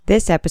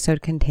This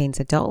episode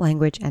contains adult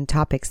language and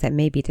topics that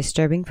may be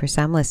disturbing for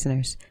some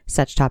listeners.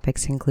 Such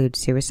topics include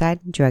suicide,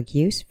 drug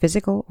use,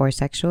 physical or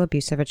sexual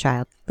abuse of a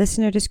child.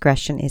 Listener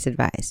discretion is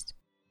advised.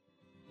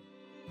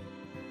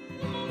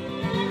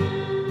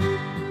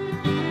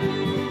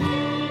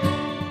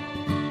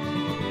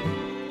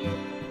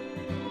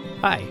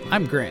 Hi,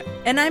 I'm Grant.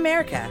 And I'm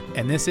Erica.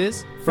 And this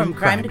is From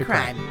Crime to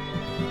Crime.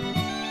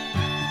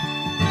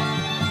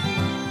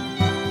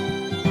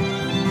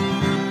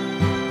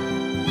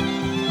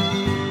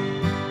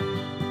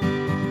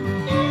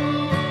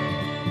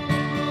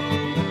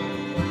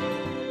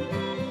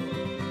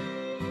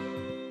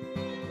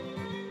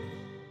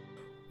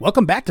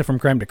 Welcome back to From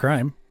Crime to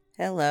Crime.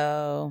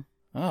 Hello.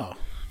 Oh,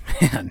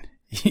 man.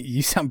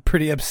 You sound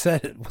pretty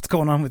upset. What's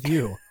going on with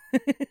you?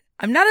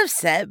 I'm not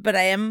upset, but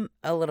I am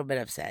a little bit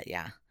upset,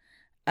 yeah.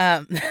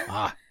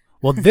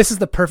 Well, this is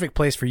the perfect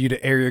place for you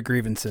to air your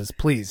grievances,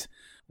 please.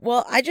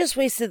 Well, I just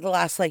wasted the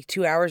last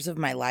 2 hours of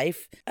my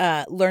life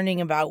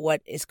learning about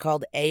what is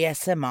called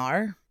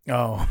ASMR.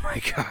 Oh,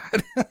 my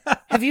God.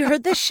 Have you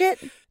heard this shit?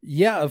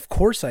 Yeah, of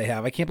course I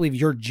have. I can't believe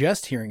you're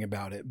just hearing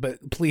about it.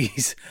 But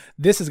please,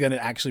 this is going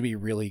to actually be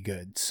really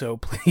good. So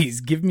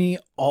please give me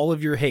all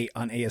of your hate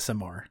on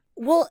ASMR.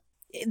 Well,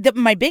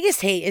 my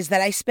biggest hate is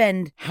that I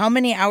spend how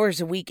many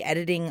hours a week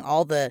editing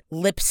all the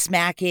lip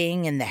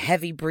smacking and the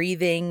heavy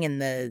breathing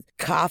and the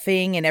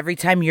coughing and every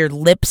time your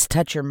lips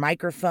touch your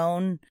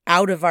microphone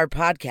out of our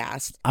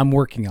podcast. I'm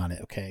working on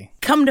it, okay?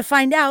 Come to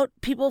find out,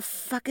 people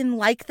fucking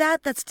like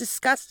that? That's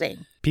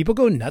disgusting. People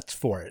go nuts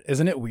for it.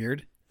 Isn't it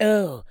weird?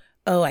 Oh,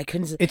 I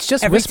couldn't. It's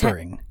just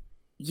whispering.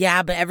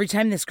 Yeah, but every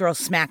time this girl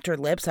smacked her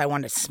lips, I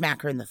wanted to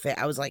smack her in the face.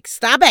 I was like,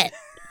 stop it.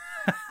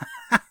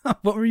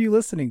 What were you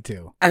listening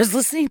to? I was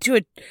listening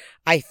to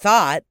I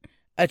thought,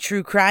 a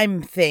true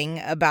crime thing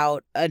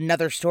about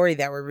another story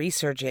that we're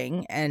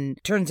researching. And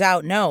turns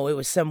out, no, it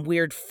was some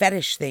weird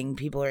fetish thing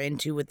people are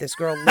into with this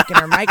girl licking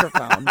her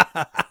microphone.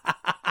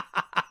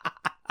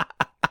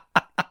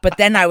 But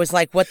then I was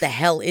like, what the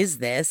hell is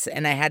this?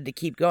 And I had to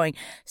keep going.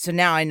 So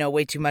now I know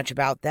way too much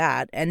about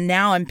that. And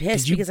now I'm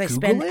pissed because I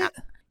spend... it?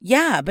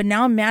 Yeah, but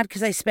now I'm mad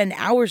because I spend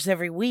hours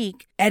every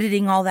week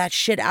editing all that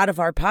shit out of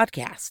our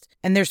podcast.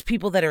 And there's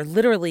people that are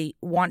literally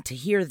want to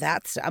hear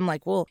that. I'm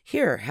like, well,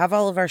 here, have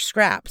all of our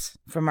scraps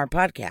from our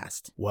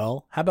podcast.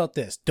 Well, how about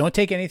this? Don't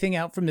take anything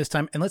out from this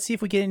time, and let's see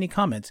if we get any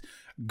comments.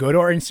 Go to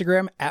our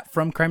Instagram at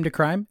From Crime to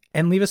Crime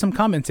and leave us some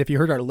comments if you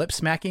heard our lip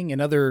smacking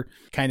and other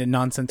kind of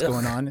nonsense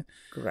going on.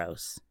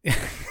 Gross.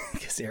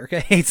 Because Erica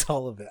hates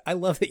all of it. I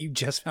love that you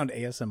just found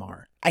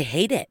ASMR. I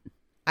hate it.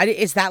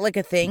 Is that like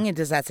a thing? And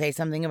does that say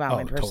something about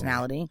my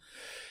personality? Totally.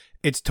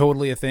 It's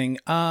totally a thing.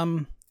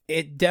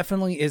 It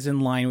definitely is in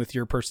line with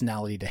your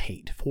personality to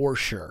hate, for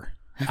sure.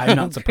 I'm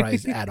not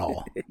surprised at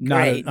all.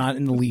 Not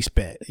in the least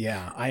bit.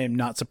 Yeah, I am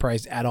not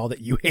surprised at all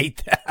that you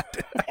hate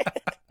that.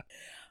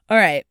 All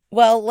right.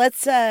 Well,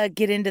 let's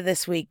get into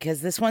this week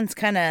because this one's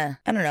kind of,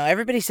 I don't know.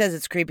 Everybody says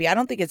it's creepy. I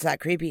don't think it's that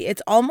creepy.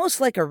 It's almost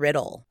like a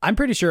riddle. I'm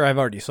pretty sure I've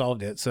already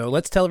solved it. So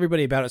let's tell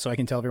everybody about it so I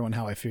can tell everyone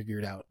how I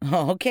figured it out.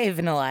 Oh, okay,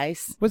 Vanilla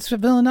Ice. What's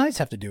Vanilla Ice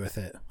have to do with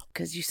it?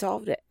 Because you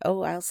solved it.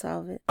 Oh, I'll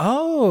solve it.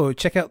 Oh,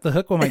 check out the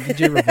hook while my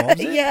DJ revolves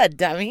it? Yeah,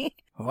 dummy.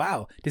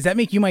 Wow. Does that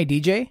make you my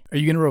DJ? Are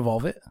you going to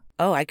revolve it?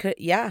 Oh, I could.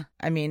 Yeah.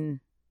 I mean,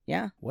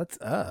 yeah. What's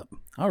up?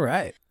 All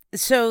right.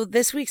 So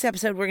this week's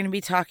episode, we're going to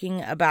be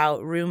talking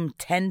about room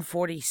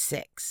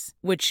 1046,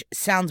 which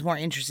sounds more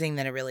interesting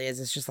than it really is.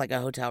 It's just like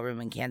a hotel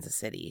room in Kansas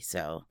City.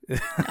 So no,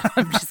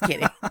 I'm just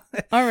kidding.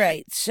 All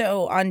right.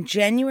 So on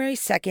January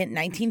 2nd,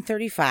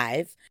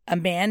 1935, a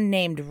man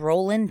named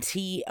Roland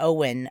T.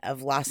 Owen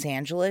of Los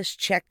Angeles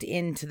checked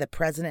into the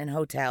President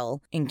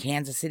Hotel in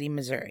Kansas City,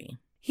 Missouri.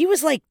 He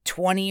was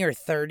 20 or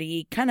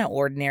 30, kind of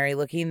ordinary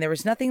looking. There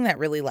was nothing that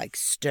really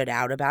stood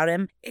out about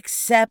him,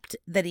 except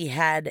that he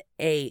had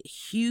a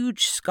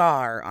huge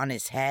scar on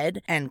his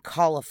head and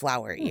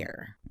cauliflower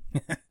ear.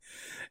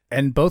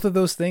 And both of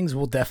those things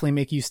will definitely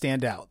make you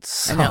stand out.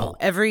 So. I know.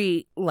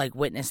 Every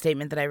witness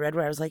statement that I read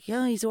where I was like,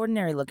 yeah, he's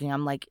ordinary looking.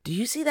 I'm like, do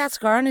you see that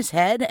scar on his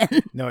head?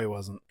 And no, he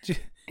wasn't. Do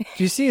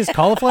you see his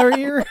cauliflower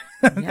ear?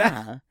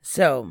 Yeah.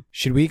 So.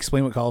 Should we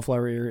explain what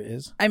cauliflower ear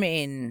is? I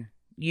mean...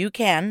 You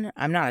can.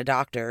 I'm not a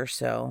doctor,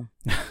 so.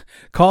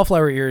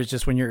 Cauliflower ear is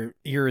just when your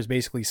ear is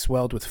basically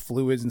swelled with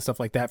fluids and stuff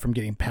like that from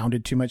getting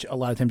pounded too much. A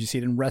lot of times you see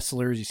it in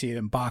wrestlers, you see it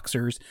in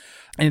boxers,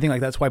 anything like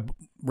that. That's why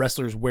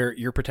wrestlers wear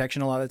ear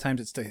protection a lot of the times.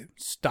 It's to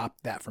stop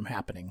that from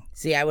happening.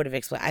 See, I would have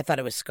explained. I thought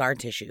it was scar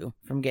tissue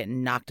from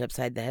getting knocked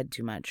upside the head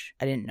too much.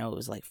 I didn't know it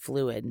was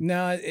fluid.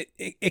 No,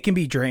 it can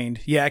be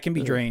drained. Yeah, it can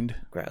be drained.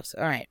 Gross.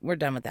 All right, we're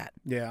done with that.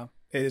 Yeah,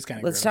 it is kind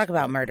of Let's talk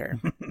about murder.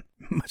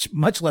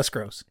 much less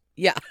gross.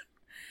 Yeah.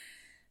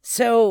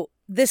 So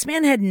this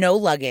man had no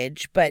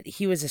luggage, but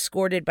he was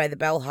escorted by the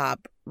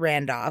bellhop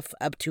Randolph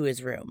up to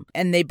his room,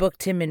 and they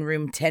booked him in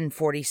room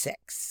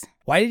 1046.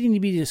 Why did he need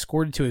to be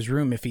escorted to his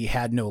room if he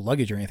had no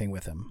luggage or anything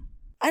with him?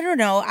 I don't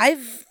know.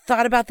 I've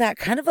thought about that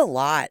kind of a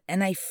lot,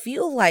 and I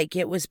feel like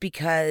it was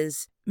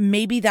because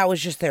maybe that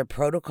was just their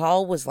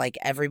protocol, was like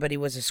everybody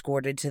was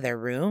escorted to their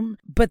room.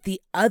 But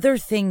the other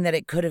thing that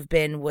it could have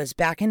been was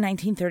back in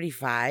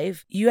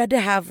 1935, you had to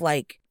have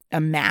like a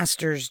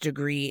master's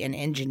degree in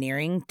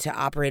engineering to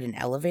operate an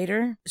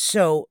elevator.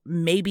 So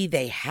maybe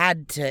they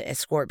had to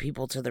escort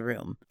people to the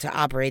room to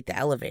operate the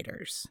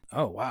elevators.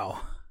 Oh, wow.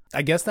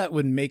 I guess that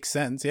would make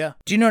sense, yeah.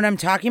 Do you know what I'm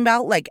talking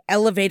about? Like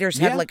elevators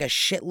had Yeah. like a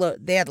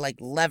shitload. They had like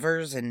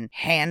levers and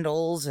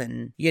handles,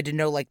 and you had to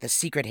know like the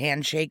secret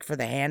handshake for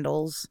the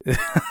handles.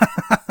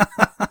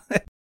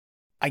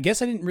 I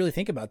guess I didn't really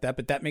think about that,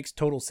 but that makes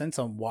total sense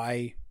on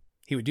why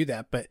he would do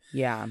that. But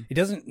Yeah. it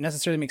doesn't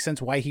necessarily make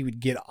sense why he would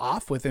get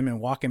off with him and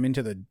walk him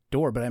into the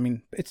door. But I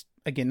mean, it's,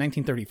 again,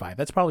 1935.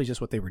 That's probably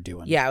just what they were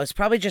doing. Yeah, it was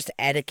probably just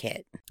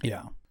etiquette.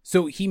 Yeah.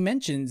 So he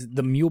mentions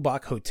the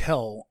Mulebach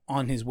Hotel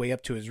on his way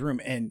up to his room,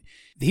 and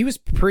he was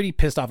pretty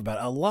pissed off about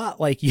it, a lot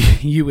like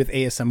you with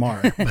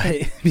ASMR,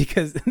 but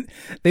because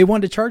they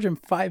wanted to charge him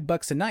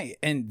 $5 a night,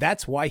 and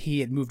that's why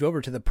he had moved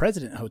over to the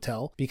President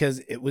Hotel,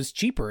 because it was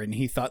cheaper, and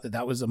he thought that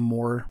that was a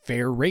more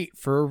fair rate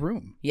for a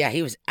room. Yeah,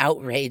 he was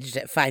outraged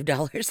at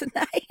 $5 a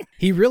night.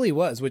 He really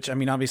was, which, I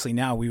mean, obviously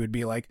now we would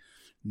be like,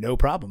 no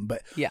problem.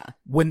 But Yeah.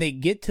 when they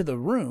get to the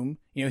room,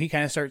 he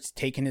kind of starts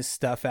taking his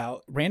stuff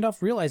out.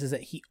 Randolph realizes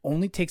that he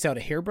only takes out a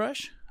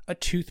hairbrush, a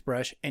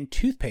toothbrush, and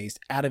toothpaste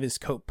out of his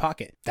coat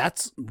pocket.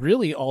 That's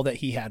really all that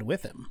he had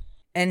with him.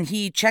 And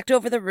he checked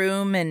over the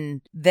room,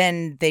 and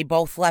then they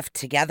both left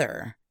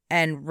together.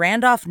 And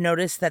Randolph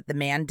noticed that the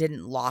man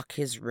didn't lock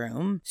his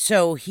room.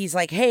 So he's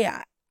like, hey,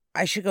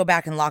 I should go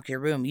back and lock your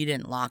room. You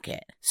didn't lock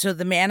it. So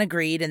the man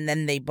agreed, and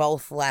then they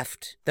both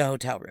left the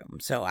hotel room.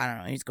 So I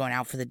don't know, he's going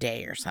out for the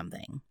day or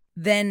something.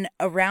 Then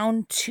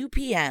around 2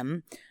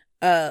 p.m.,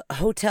 a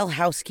hotel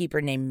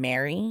housekeeper named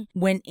Mary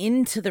went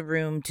into the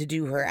room to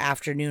do her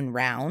afternoon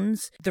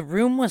rounds. The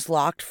room was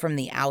locked from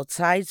the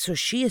outside, so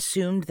she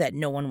assumed that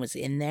no one was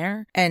in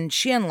there, and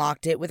she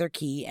unlocked it with her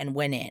key and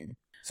went in.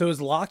 So it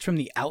was locked from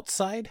the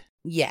outside?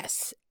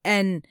 Yes.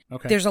 And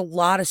Okay. there's a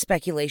lot of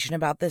speculation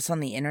about this on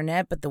the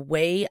internet, but the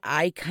way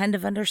I kind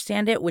of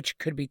understand it, which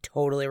could be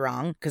totally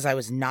wrong because I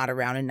was not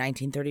around in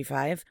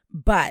 1935,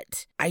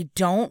 but I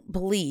don't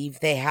believe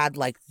they had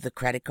like the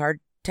credit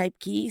card type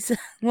keys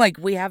like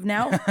we have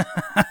now.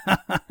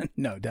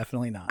 No,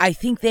 definitely not. I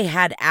think they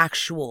had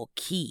actual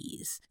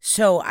keys.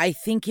 So I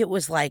think it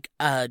was like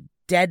a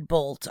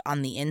deadbolt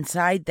on the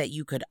inside that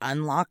you could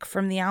unlock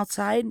from the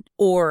outside,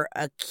 or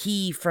a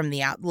key from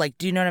the out. Like,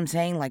 do you know what I'm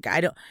saying? Like,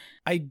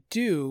 I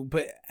do,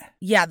 but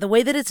yeah, the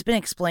way that it's been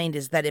explained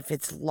is that if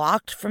it's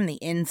locked from the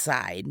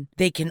inside,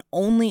 they can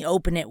only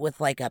open it with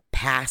like a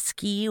pass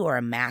key or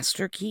a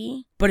master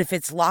key. But if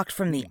it's locked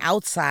from the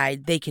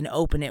outside, they can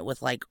open it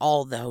with like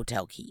all the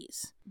hotel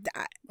keys.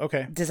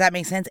 okay. Does that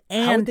make sense? How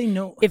would And they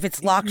know? if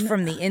it's locked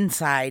from the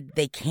inside,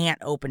 they can't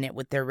open it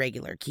with their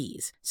regular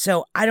keys.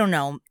 So I don't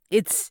know.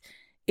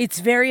 It's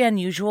very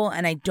unusual,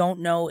 and I don't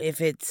know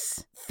if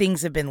it's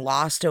things have been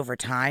lost over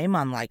time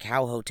on like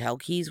how hotel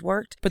keys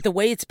worked. But the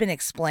way it's been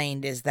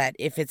explained is that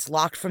if it's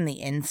locked from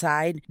the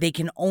inside, they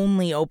can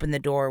only open the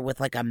door with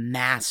like a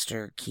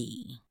master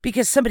key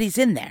because somebody's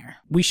in there.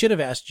 We should have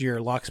asked your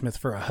locksmith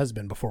for a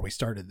husband before we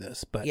started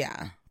this, but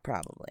Yeah,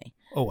 probably.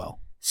 oh well.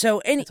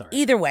 So That's all right.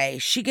 either way,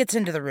 she gets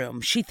into the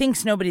room. She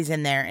thinks nobody's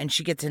in there, and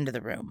she gets into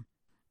the room.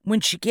 When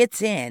she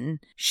gets in,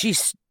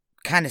 she's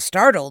kind of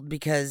startled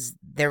because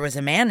there was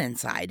a man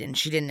inside and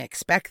she didn't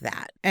expect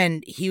that.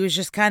 And he was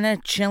just kind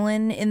of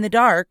chilling in the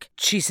dark.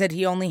 She said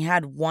he only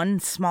had one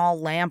small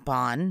lamp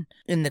on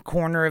in the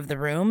corner of the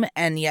room,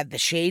 and he had the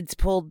shades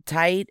pulled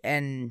tight,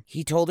 and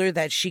he told her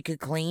that she could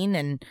clean,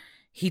 and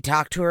he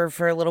talked to her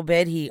for a little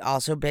bit. He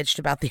also bitched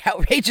about the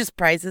outrageous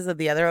prices of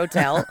the other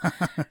hotel.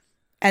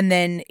 And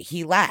then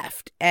he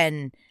left,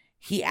 and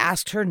he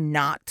asked her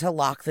not to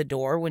lock the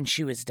door when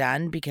she was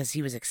done because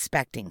he was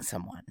expecting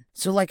someone.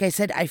 So like I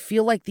said, I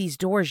feel like these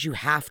doors, you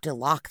have to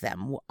lock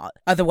them.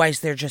 Otherwise,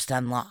 they're just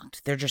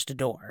unlocked. They're just a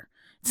door.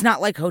 It's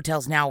not like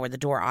hotels now where the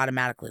door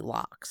automatically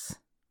locks.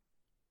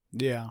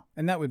 Yeah,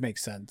 and that would make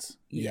sense.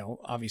 Yeah. You know,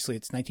 obviously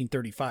it's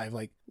 1935.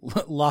 Like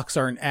locks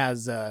aren't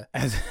as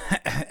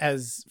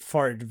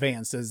far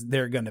advanced as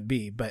they're going to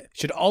be. But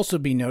should also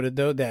be noted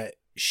though that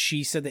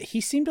she said that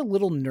he seemed a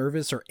little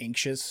nervous or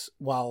anxious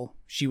while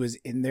she was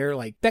in there.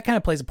 Like that kind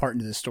of plays a part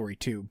into this story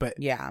too. But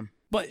Yeah.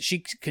 But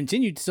she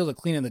continued still to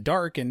clean in the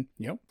dark, and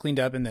cleaned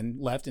up and then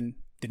left and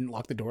didn't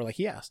lock the door like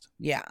he asked.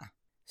 Yeah.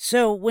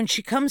 So when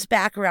she comes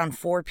back around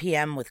 4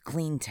 p.m. with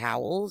clean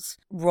towels,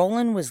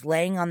 Roland was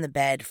laying on the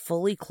bed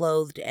fully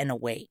clothed and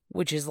awake,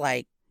 which is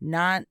like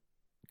not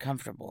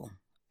comfortable.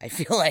 I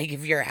feel like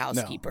if you're a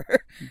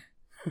housekeeper.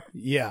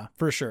 Yeah,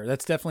 for sure.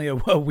 That's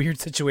definitely a weird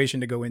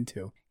situation to go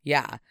into.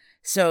 Yeah.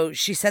 So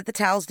she set the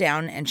towels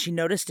down, and she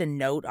noticed a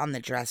note on the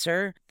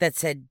dresser that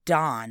said,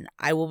 "Dawn,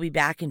 I will be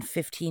back in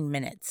 15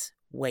 minutes.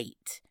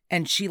 Wait."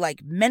 And she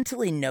like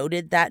mentally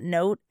noted that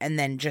note and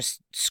then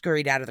just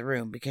scurried out of the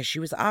room because she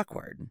was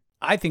awkward.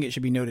 I think it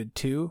should be noted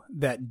too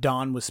that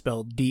Dawn was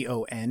spelled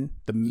D-O-N,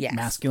 the Yes.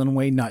 masculine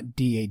way, not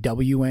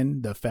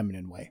D-A-W-N, the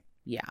feminine way.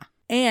 Yeah.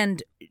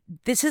 And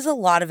this is a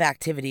lot of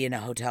activity in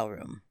a hotel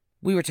room.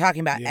 We were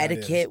talking about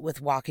etiquette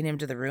with walking him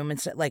to the room and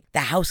stuff. Like,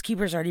 the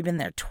housekeeper's already been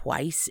there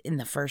twice in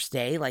the first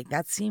day. Like,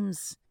 that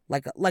seems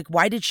like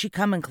why did she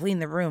come and clean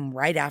the room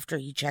right after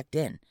he checked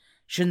in?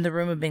 Shouldn't the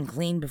room have been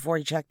cleaned before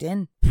he checked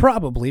in?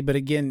 Probably, but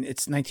again,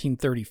 it's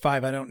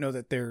 1935. I don't know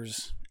that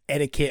there's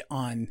etiquette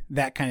on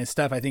that kind of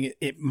stuff. I think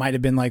it might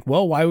have been like,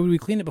 well, why would we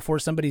clean it before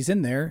somebody's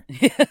in there?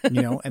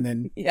 And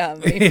then, yeah,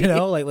 maybe.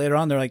 Like later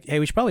on, they're like, hey,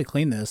 we should probably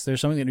clean this.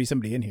 There's going to be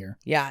somebody in here.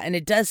 Yeah, and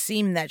it does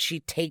seem that she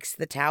takes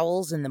the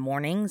towels in the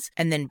mornings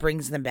and then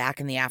brings them back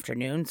in the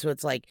afternoon. So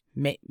it's like,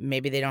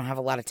 maybe they don't have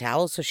a lot of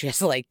towels, so she has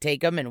to like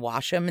take them and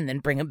wash them and then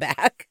bring them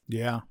back.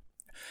 Yeah.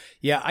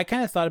 Yeah, I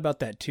kind of thought about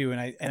that too,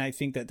 and I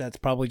think that that's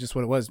probably just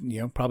what it was.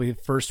 Probably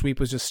the first sweep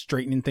was just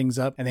straightening things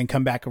up, and then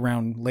come back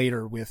around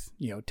later with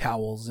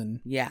towels and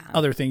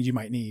other things you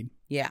might need.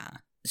 Yeah.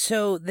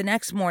 So the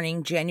next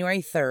morning,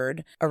 January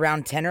 3rd,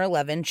 around 10 or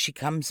 11, she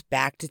comes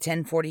back to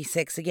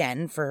 1046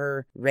 again for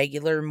her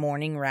regular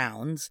morning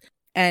rounds,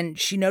 and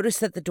she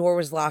noticed that the door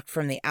was locked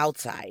from the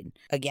outside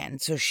again.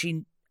 So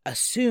she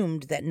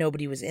assumed that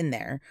nobody was in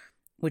there,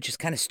 which is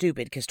kind of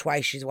stupid because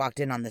twice she's walked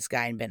in on this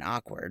guy and been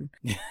awkward.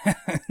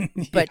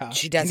 But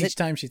she does it. Each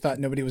time she thought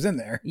nobody was in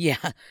there.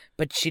 Yeah,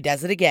 but she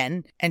does it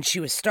again. And she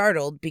was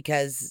startled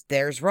because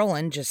there's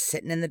Roland just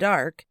sitting in the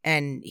dark.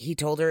 And he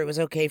told her it was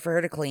okay for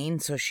her to clean.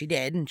 So she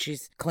did. And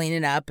she's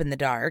cleaning up in the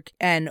dark.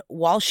 And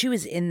while she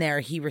was in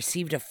there, he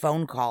received a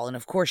phone call. And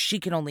of course,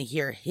 she can only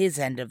hear his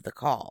end of the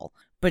call.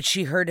 But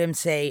she heard him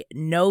say,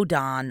 "No,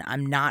 Don,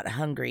 I'm not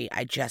hungry.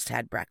 I just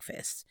had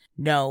breakfast.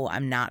 No,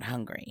 I'm not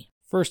hungry."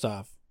 First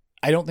off,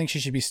 I don't think she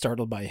should be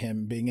startled by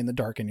him being in the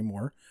dark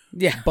anymore.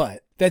 Yeah.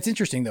 But that's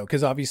interesting, though,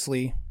 because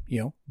obviously,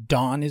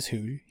 Don is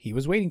who he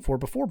was waiting for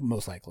before,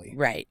 most likely.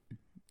 Right.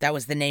 That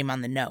was the name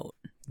on the note.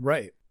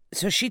 Right.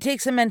 So she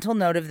takes a mental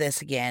note of this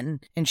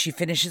again, and she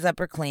finishes up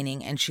her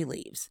cleaning, and she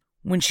leaves.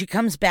 When she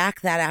comes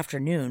back that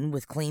afternoon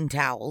with clean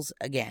towels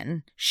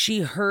again, she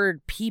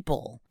heard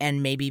people,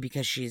 and maybe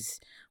because she's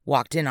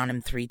walked in on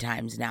him 3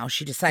 times now,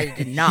 she decided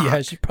to knock.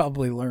 Yeah, she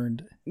probably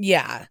learned.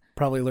 Yeah.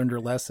 Probably learned her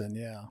lesson,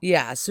 yeah.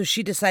 Yeah, so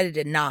she decided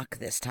to knock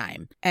this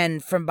time.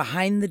 And from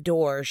behind the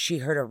door, she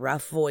heard a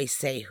rough voice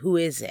say, "Who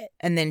is it?"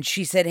 And then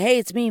she said, "Hey,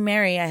 it's me,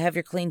 Mary. I have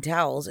your clean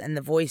towels." And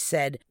the voice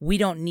said, "We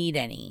don't need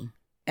any."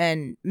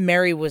 And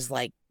Mary was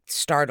like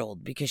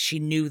startled because she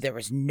knew there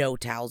was no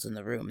towels in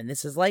the room. And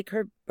this is like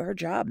her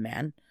job,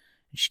 man.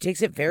 She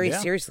takes it very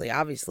seriously,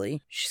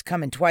 obviously. She's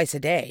coming twice a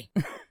day.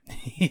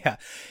 Yeah.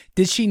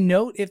 Did she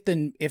note if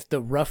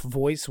the rough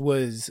voice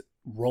was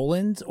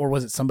Roland's or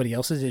was it somebody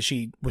else's?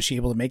 Was she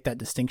able to make that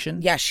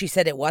distinction? Yeah, she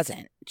said it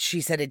wasn't. She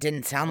said it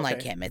didn't sound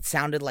like him. It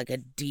sounded like a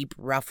deep,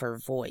 rougher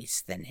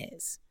voice than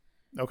his.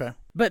 Okay.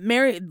 But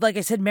Mary, like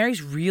I said,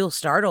 Mary's real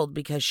startled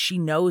because she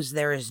knows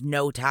there is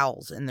no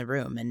towels in the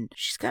room and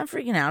she's kind of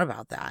freaking out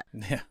about that.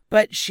 Yeah.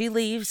 But she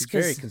leaves. She's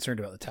very concerned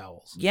about the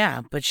towels.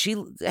 Yeah, but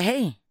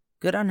hey,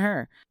 good on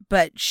her.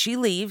 But she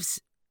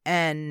leaves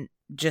and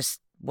just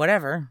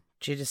whatever.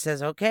 She just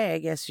says, "Okay, I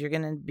guess you're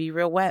going to be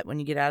real wet when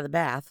you get out of the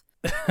bath."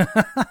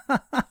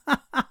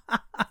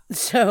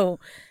 So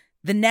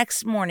the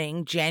next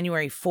morning,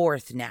 January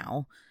 4th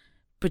now,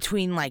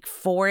 between like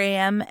 4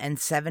 a.m. and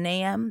 7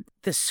 a.m.,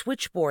 the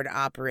switchboard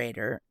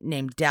operator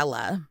named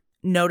Della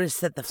noticed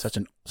that such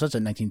a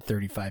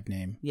 1935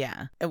 name.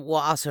 Yeah. Well,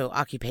 also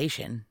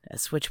occupation, a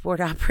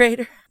switchboard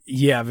operator.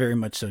 Yeah, very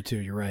much so too.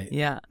 You're right.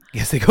 Yeah. I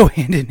guess they go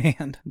hand in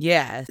hand.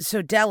 Yeah.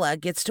 So Della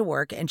gets to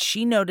work and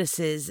she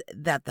notices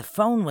that the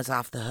phone was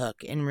off the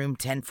hook in room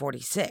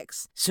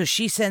 1046. So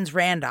she sends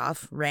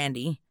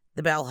Randy,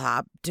 the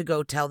bellhop, to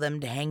go tell them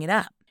to hang it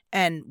up.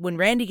 And when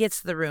Randy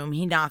gets to the room,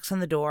 he knocks on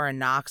the door and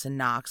knocks,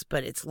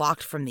 but it's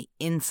locked from the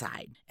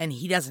inside. And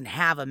he doesn't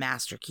have a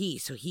master key,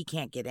 so he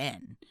can't get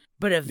in.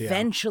 But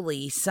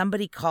eventually,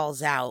 somebody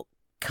calls out,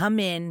 "Come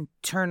in,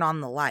 turn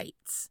on the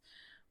lights."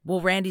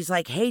 Well, Randy's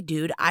like, "Hey,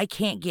 dude, I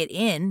can't get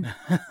in."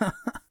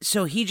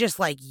 So he just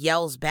like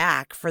yells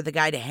back for the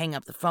guy to hang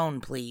up the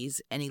phone,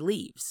 please. And he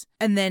leaves.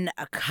 And then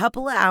a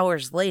couple of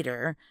hours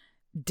later,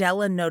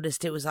 Della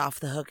noticed it was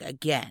off the hook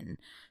again.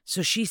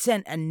 So she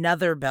sent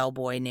another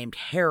bellboy named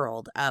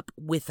Harold up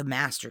with a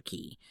master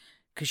key.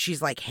 Because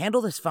she's like, handle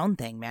this phone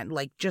thing, man.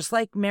 Like, just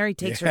like Mary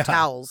takes her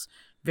towels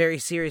very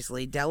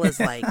seriously, Della's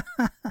like,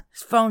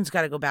 his phone's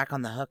got to go back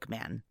on the hook,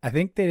 man. I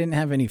think they didn't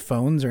have any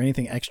phones or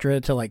anything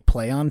extra to like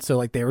play on. So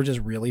like they were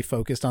just really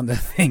focused on the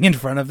thing in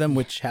front of them,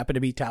 which happened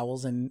to be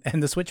towels and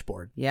the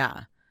switchboard.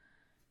 Yeah.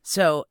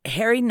 So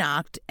Harry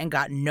knocked and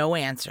got no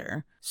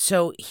answer.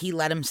 So he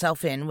let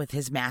himself in with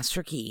his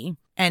master key.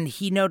 And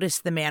he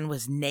noticed the man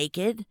was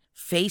naked,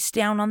 face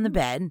down on the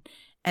bed,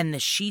 and the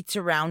sheets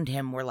around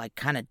him were like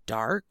kind of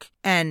dark.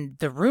 And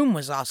the room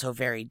was also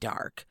very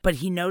dark. But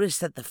he noticed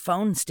that the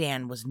phone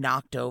stand was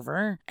knocked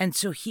over. And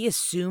so he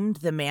assumed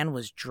the man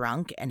was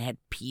drunk and had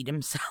peed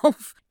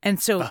himself.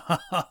 And so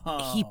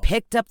he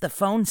picked up the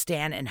phone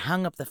stand and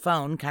hung up the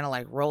phone, kind of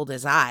like rolled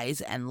his eyes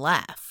and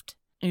left.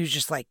 He was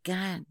just like,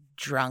 God,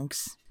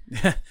 drunks.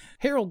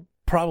 Harold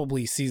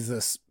probably sees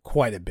this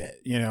quite a bit,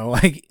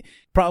 like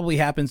probably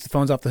happens. The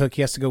phone's off the hook.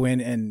 He has to go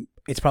in, and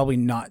it's probably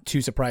not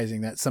too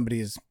surprising that somebody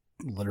is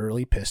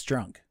literally pissed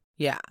drunk.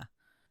 Yeah.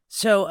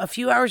 So a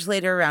few hours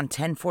later, around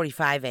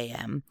 10:45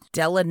 a.m.,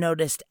 Della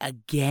noticed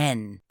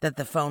again that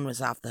the phone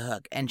was off the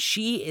hook. And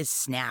she is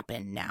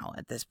snapping now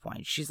at this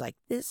point. She's like,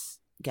 this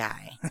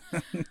guy.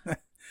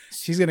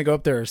 She's going to go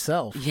up there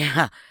herself.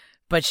 Yeah.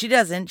 But she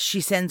doesn't. She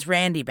sends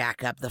Randy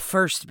back up, the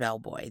first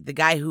bellboy, the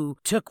guy who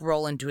took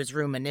Roland to his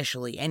room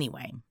initially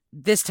anyway.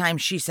 This time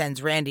she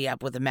sends Randy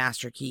up with a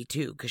master key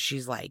too, because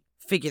she's like,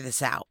 figure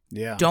this out.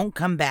 Yeah. Don't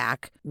come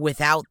back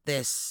without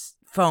this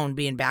phone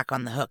being back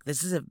on the hook.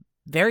 This is a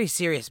very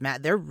serious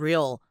matter. They're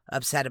real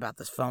upset about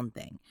this phone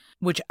thing,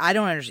 which I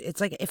don't understand.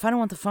 It's like, if I don't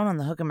want the phone on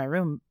the hook in my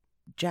room,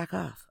 jack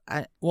off.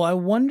 I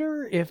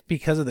wonder if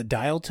because of the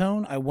dial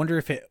tone, I wonder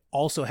if it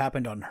also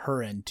happened on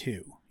her end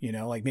too. You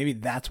know, like maybe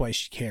that's why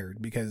she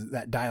cared, because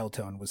that dial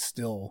tone was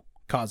still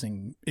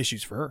causing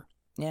issues for her.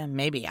 Yeah,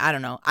 maybe. I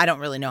don't know. I don't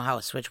really know how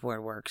a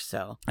switchboard works,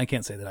 so. I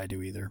can't say that I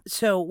do either.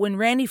 So when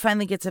Randy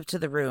finally gets up to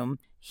the room,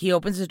 he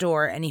opens the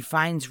door and he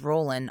finds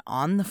Roland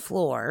on the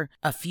floor,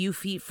 a few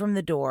feet from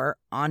the door,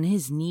 on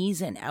his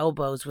knees and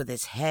elbows with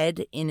his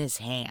head in his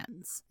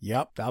hands.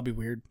 Yep, that'll be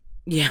weird.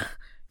 Yeah.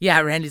 Yeah,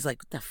 Randy's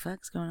like, what the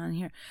fuck's going on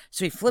here?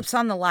 So he flips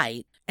on the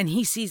light and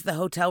he sees the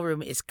hotel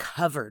room is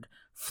covered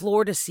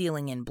floor to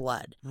ceiling in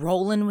blood.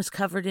 Roland was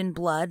covered in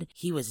blood.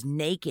 He was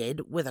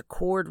naked with a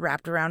cord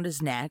wrapped around his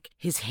neck.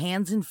 His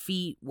hands and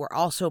feet were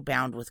also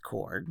bound with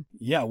cord.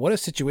 Yeah, what a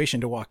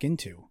situation to walk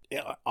into.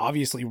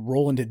 Obviously,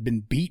 Roland had been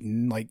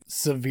beaten, like,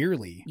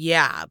 severely.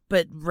 Yeah,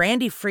 but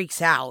Randy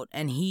freaks out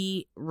and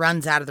he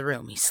runs out of the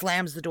room. He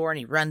slams the door and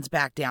he runs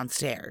back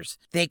downstairs.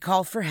 They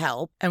call for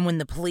help, and when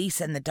the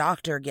police and the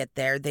doctor get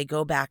there, they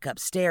go back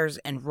upstairs,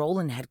 and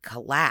Roland had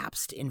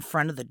collapsed in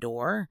front of the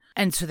door.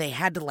 And so they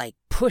had to, like,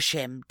 push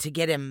him to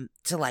get him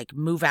to, like,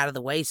 move out of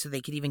the way so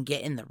they could even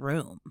get in the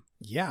room.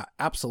 Yeah,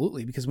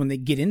 absolutely. Because when they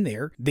get in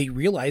there, they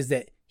realize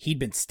that he'd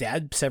been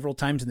stabbed several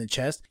times in the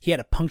chest. He had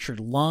a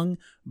punctured lung,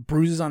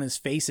 bruises on his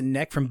face and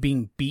neck from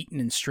being beaten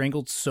and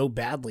strangled so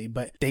badly.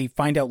 But they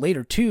find out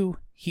later, too,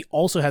 he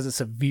also has a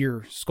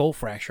severe skull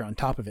fracture on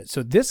top of it.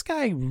 So this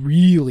guy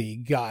really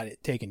got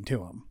it taken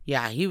to him.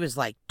 Yeah, he was,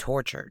 like,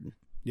 tortured.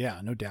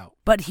 Yeah, no doubt.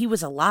 But he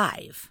was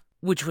alive,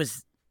 which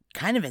was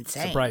kind of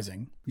insane.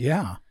 Surprising.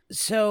 Yeah.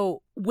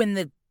 So when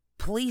the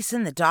police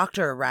and the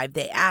doctor arrived,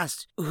 they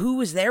asked, who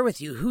was there with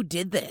you? Who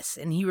did this?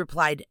 And he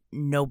replied,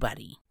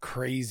 nobody.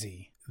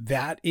 Crazy.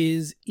 That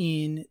is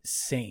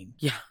insane.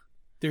 Yeah.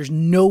 There's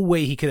no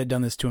way he could have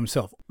done this to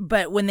himself.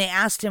 But when they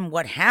asked him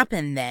what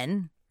happened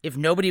then, if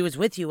nobody was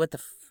with you,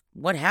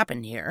 what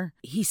happened here?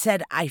 He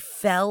said, I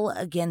fell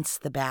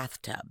against the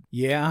bathtub.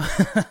 Yeah.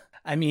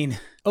 I mean,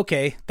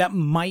 okay, that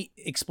might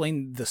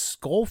explain the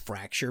skull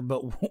fracture,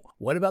 but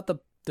what about the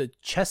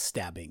chest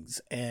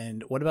stabbings?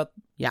 And what about,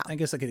 yeah, I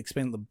guess I could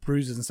explain the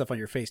bruises and stuff on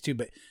your face too,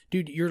 but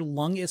dude, your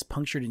lung is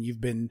punctured and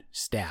you've been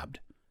stabbed.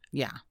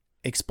 Yeah.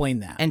 Explain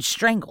that. And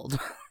strangled.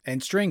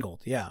 And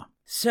strangled, yeah.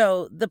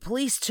 So the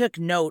police took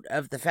note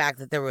of the fact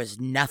that there was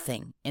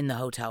nothing in the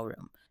hotel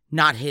room.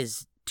 Not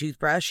his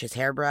toothbrush, his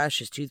hairbrush,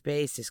 his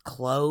toothpaste, his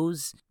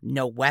clothes,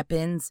 no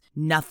weapons,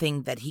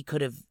 nothing that he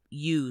could have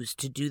used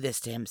to do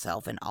this to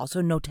himself, and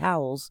also no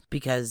towels,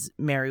 because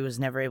Mary was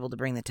never able to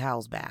bring the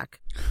towels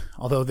back.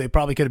 Although they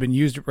probably could have been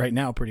used right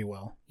now pretty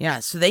well.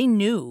 Yeah, so they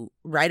knew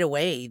right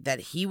away that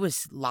he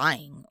was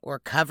lying or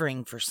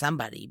covering for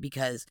somebody,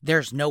 because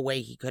there's no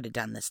way he could have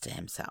done this to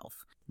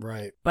himself.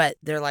 Right. But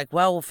they're like,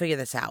 well, we'll figure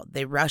this out.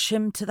 They rush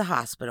him to the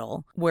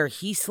hospital, where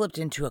he slipped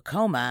into a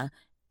coma,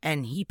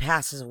 and he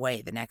passes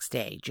away the next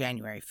day,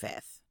 January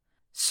 5th.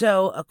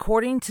 So,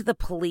 according to the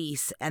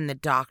police and the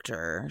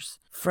doctors,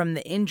 from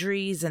the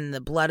injuries and the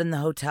blood in the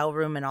hotel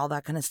room and all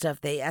that kind of stuff,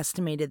 they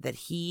estimated that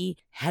he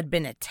had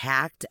been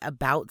attacked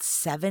about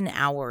 7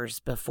 hours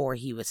before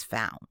he was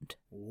found.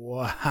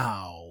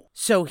 Wow.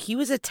 So he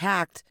was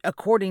attacked,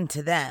 according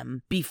to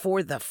them,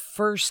 before the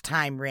first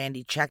time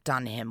Randy checked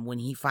on him, when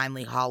he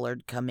finally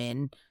hollered, come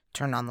in,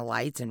 turn on the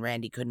lights, and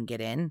Randy couldn't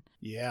get in.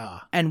 Yeah.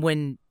 And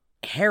when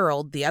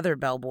Harold, the other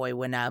bellboy,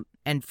 went up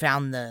and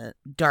found the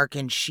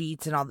darkened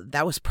sheets and all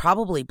that was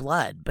probably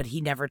blood, but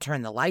he never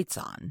turned the lights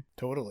on.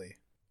 Totally.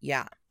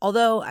 Yeah.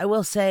 Although I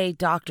will say,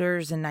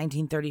 doctors in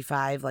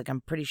 1935, like,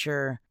 I'm pretty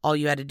sure all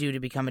you had to do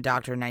to become a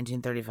doctor in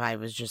 1935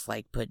 was just,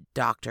 like, put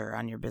doctor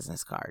on your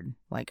business card.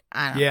 Like,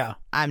 I don't know. Yeah.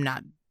 I'm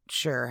not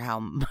sure how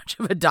much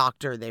of a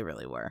doctor they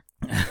really were.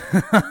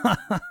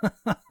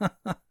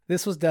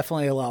 This was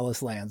definitely a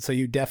lawless land, so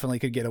you definitely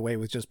could get away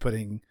with just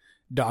putting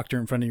doctor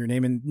in front of your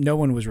name, and no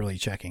one was really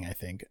checking, I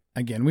think.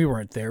 Again, we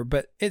weren't there,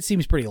 but it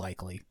seems pretty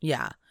likely.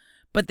 Yeah.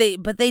 But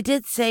they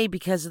did say,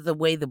 because of the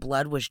way the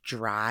blood was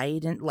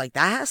dried, and like,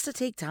 that has to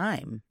take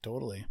time.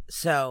 Totally.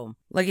 So,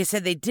 like I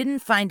said, they didn't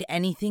find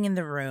anything in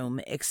the room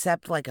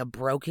except like a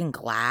broken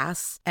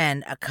glass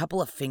and a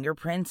couple of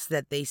fingerprints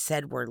that they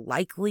said were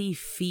likely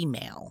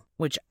female,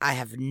 which I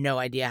have no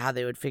idea how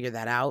they would figure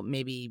that out.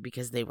 Maybe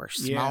because they were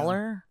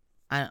smaller.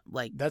 Yeah.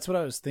 That's what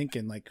I was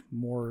thinking, like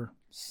more,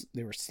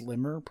 they were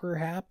slimmer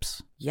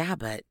perhaps. Yeah,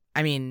 but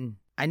I mean,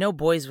 I know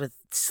boys with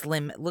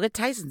slim. Look at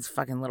Tyson's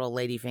fucking little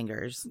lady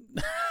fingers.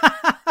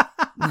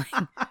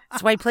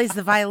 That's why he plays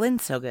the violin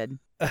so good.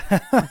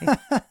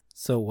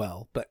 So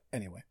well. But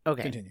anyway,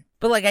 okay. Continue.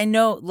 But like, I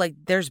know, like,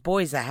 there's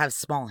boys that have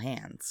small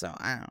hands, so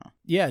I don't know.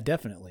 Yeah,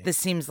 definitely. This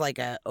seems like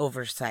a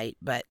oversight,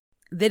 but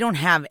they don't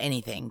have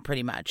anything,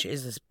 pretty much,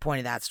 is the point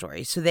of that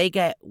story. So they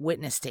get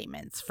witness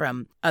statements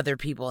from other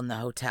people in the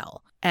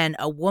hotel. And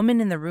a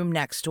woman in the room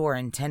next door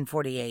in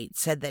 1048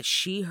 said that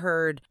she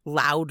heard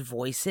loud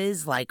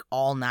voices like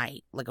all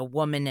night, like a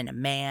woman and a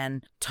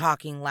man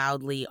talking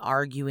loudly,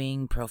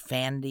 arguing,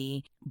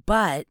 profanity.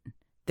 But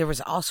there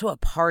was also a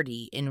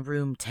party in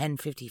room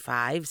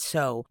 1055,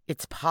 so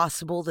it's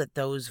possible that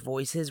those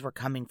voices were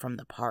coming from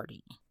the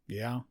party.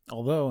 Yeah,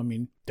 although, I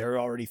mean, they're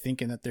already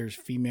thinking that there's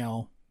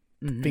female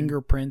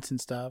fingerprints and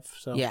stuff.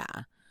 So yeah.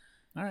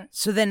 All right.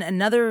 So then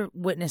another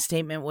witness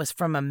statement was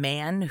from a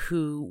man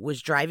who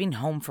was driving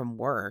home from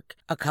work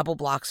a couple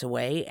blocks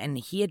away, and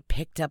he had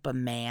picked up a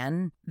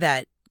man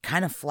that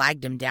kind of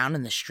flagged him down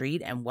in the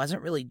street and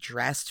wasn't really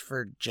dressed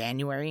for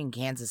January in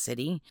Kansas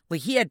City.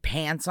 Like, he had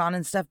pants on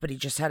and stuff, but he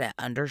just had an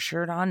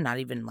undershirt on, not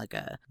even like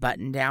a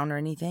button down or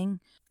anything.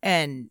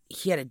 And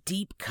he had a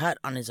deep cut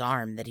on his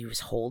arm that he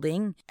was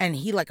holding. And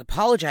he like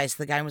apologized to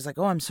the guy and was like,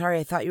 "Oh, I'm sorry.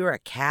 I thought you were a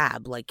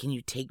cab. Like, can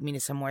you take me to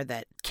somewhere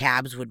that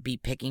cabs would be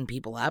picking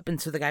people up?" And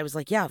so the guy was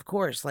like, "Yeah, of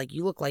course. Like,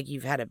 you look like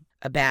you've had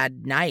a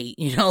bad night,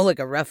 you know, like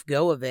a rough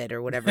go of it,"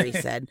 or whatever he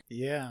said.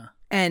 Yeah.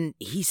 And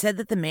he said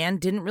that the man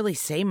didn't really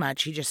say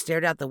much. He just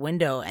stared out the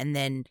window. And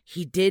then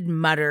he did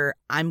mutter,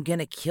 "I'm going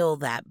to kill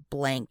that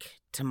blank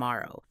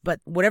tomorrow." But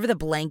whatever the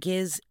blank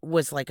is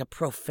was like a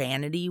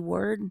profanity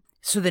word.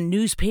 So the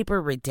newspaper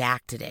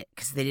redacted it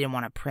because they didn't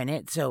want to print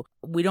it. So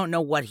we don't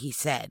know what he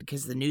said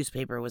because the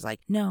newspaper was like,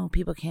 "No,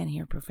 people can't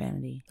hear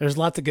profanity." There's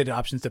lots of good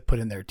options to put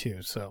in there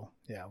too. So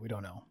yeah, we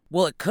don't know.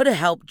 Well, it could have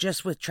helped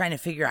just with trying to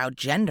figure out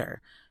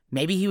gender.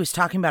 Maybe he was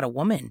talking about a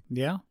woman.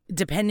 Yeah.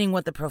 Depending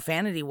what the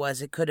profanity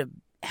was, it could have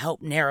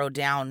helped narrow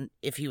down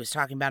if he was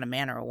talking about a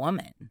man or a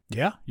woman.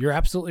 Yeah, you're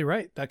absolutely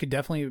right. That could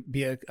definitely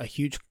be a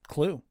huge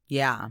clue.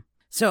 Yeah.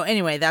 So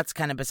anyway, that's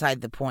kind of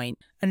beside the point.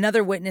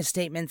 Another witness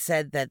statement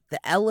said that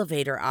the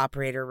elevator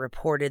operator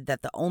reported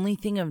that the only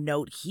thing of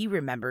note he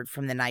remembered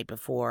from the night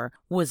before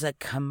was a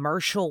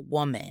commercial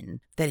woman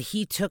that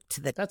he took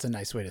to the... That's a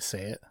nice way to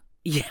say it.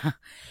 Yeah.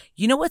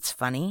 You know what's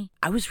funny?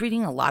 I was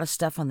reading a lot of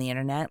stuff on the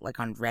internet, like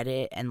on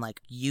Reddit and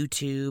like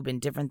YouTube and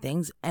different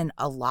things, and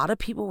a lot of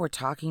people were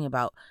talking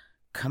about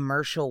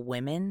commercial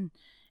women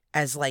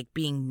as like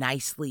being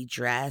nicely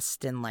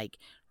dressed and like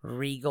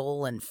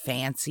regal and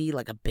fancy,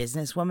 like a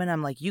businesswoman.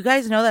 I'm like, you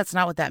guys know that's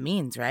not what that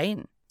means, right?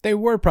 They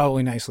were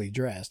probably nicely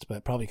dressed,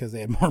 but probably because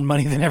they had more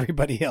money than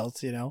everybody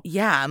else, you know?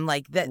 Yeah, I'm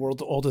like that.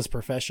 World's oldest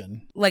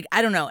profession. Like,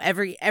 I don't know.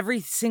 Every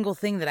single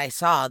thing that I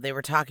saw, they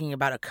were talking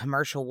about a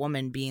commercial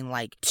woman being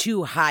like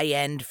too high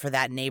end for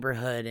that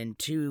neighborhood and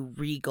too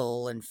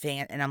regal and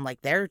and I'm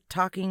like, they're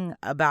talking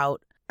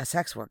about a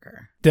sex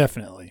worker.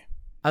 Definitely.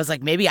 I was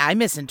like, maybe I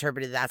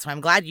misinterpreted that. So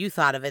I'm glad you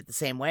thought of it the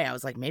same way. I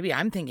was like, maybe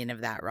I'm thinking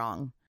of that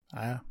wrong.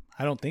 I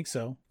don't think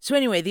so. So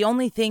anyway, the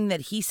only thing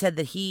that he said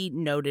that he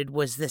noted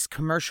was this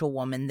commercial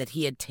woman that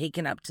he had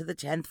taken up to the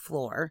 10th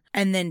floor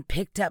and then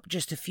picked up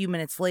just a few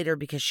minutes later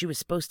because she was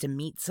supposed to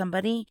meet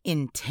somebody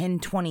in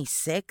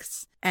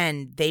 1026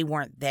 and they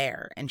weren't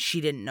there and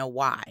she didn't know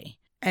why.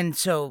 And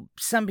so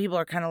some people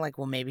are kind of like,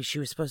 well, maybe she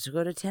was supposed to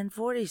go to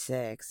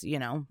 1046, you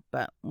know,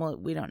 but well,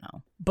 we don't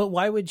know. But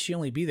why would she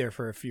only be there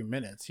for a few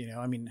minutes, you know?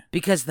 I mean...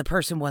 Because the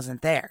person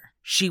wasn't there.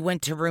 She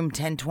went to room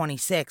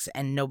 1026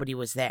 and nobody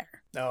was there.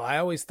 Oh, I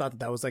always thought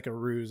that was like a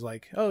ruse,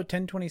 like, oh,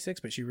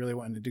 1026, but she really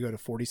wanted to go to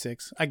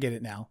 46. I get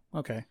it now.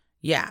 Okay.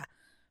 Yeah.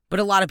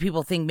 But a lot of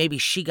people think maybe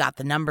she got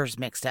the numbers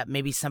mixed up.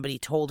 Maybe somebody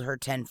told her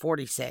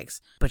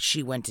 1046, but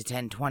she went to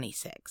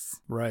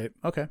 1026. Right.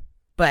 Okay.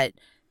 But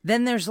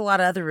then there's a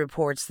lot of other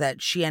reports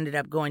that she ended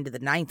up going to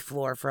the 9th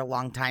floor for a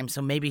long time, so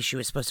maybe she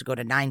was supposed to go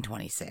to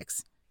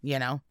 926, you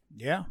know?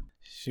 Yeah.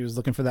 She was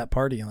looking for that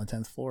party on the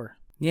 10th floor.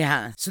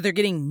 Yeah. So they're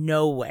getting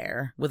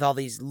nowhere with all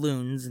these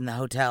loons in the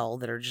hotel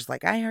that are just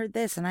like, I heard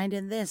this and I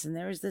did this and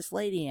there was this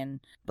lady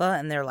and blah.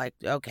 And they're like,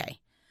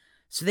 okay.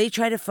 So they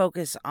try to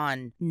focus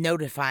on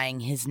notifying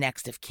his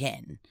next of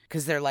kin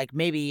because they're like,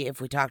 maybe if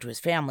we talk to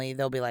his family,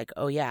 they'll be like,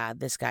 oh, yeah,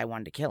 this guy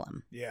wanted to kill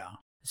him. Yeah.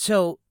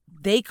 So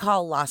they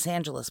call Los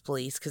Angeles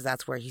police, because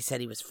that's where he said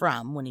he was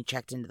from when he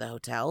checked into the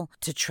hotel,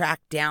 to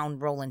track down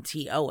Roland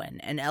T. Owen.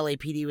 And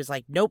LAPD was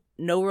like, nope,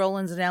 no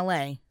Rolands in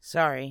LA.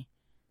 Sorry.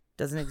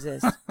 Doesn't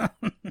exist.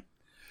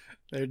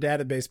 Their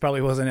database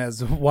probably wasn't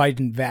as wide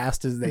and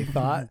vast as they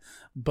thought,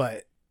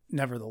 but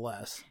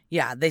nevertheless.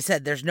 Yeah, they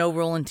said there's no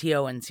Roland T.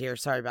 Owens here.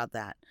 Sorry about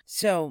that.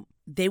 So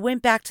they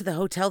went back to the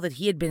hotel that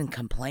he had been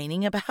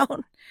complaining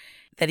about,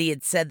 that he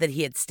had said that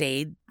he had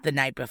stayed the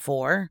night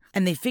before,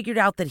 and they figured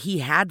out that he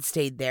had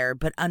stayed there,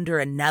 but under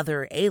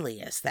another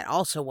alias that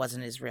also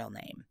wasn't his real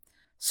name.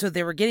 So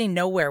they were getting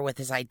nowhere with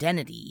his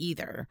identity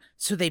either.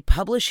 So they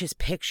publish his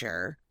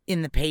picture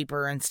in the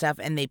paper and stuff,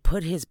 and they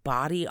put his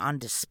body on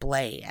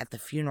display at the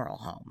funeral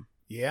home.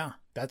 Yeah,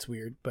 that's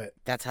weird, but...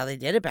 That's how they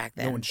did it back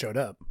then. No one showed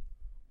up.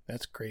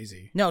 That's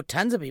crazy. No,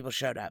 tons of people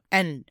showed up.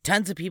 And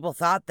tons of people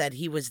thought that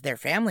he was their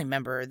family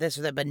member or this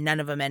or that, but none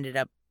of them ended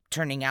up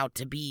turning out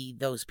to be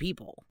those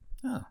people.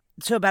 Oh.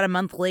 So about a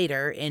month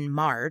later, in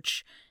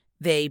March,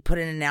 they put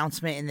an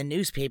announcement in the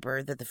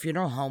newspaper that the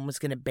funeral home was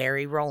going to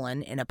bury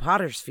Roland in a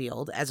potter's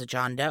field as a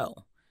John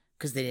Doe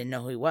because they didn't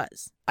know who he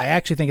was. I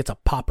actually think it's a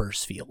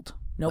pauper's field.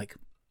 Nope. Like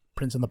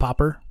Prince and the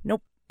Pauper?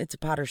 Nope, it's a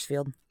potter's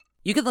field.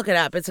 You can look it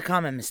up. It's a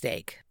common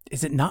mistake.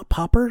 Is it not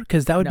pauper?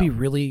 Because that would be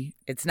really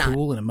it's not.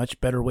 Cool and a much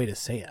better way to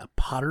say it. A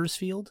potter's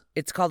field?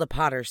 It's called a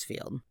potter's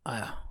field.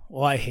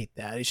 Well, I hate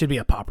that. It should be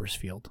a pauper's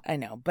field. I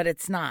know, but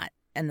it's not.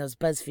 And those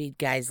BuzzFeed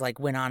guys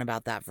went on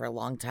about that for a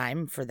long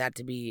time for that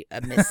to be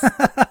a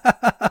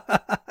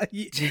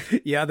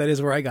Yeah, that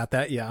is where I got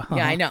that. Yeah.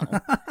 Yeah, I know.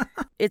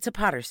 It's a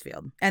potter's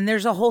field. And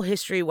there's a whole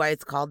history why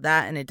it's called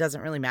that, and it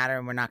doesn't really matter,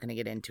 and we're not going to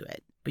get into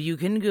it. But you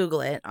can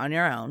Google it on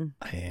your own.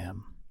 I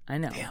am. I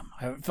know. Damn,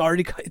 it's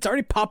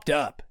already popped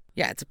up.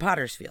 Yeah, it's a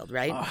potter's field,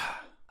 right?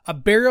 A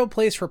burial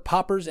place for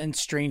paupers and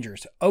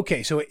strangers.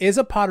 Okay, so it is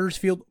a potter's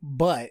field,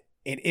 but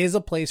it is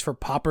a place for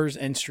paupers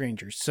and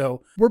strangers.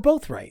 So we're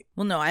both right.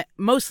 Well, no,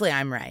 mostly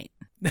I'm right.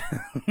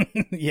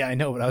 Yeah, I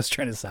know, but I was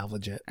trying to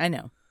salvage it. I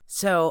know.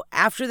 So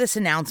after this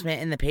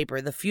announcement in the paper,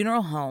 the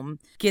funeral home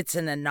gets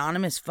an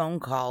anonymous phone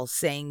call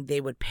saying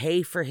they would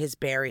pay for his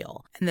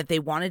burial and that they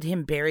wanted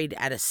him buried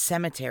at a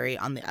cemetery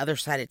on the other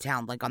side of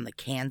town, like on the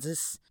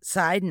Kansas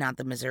side, not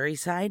the Missouri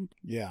side.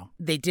 Yeah.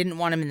 They didn't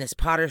want him in this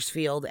potter's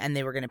field and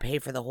they were going to pay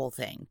for the whole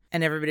thing.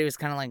 And everybody was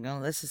kind of like, oh,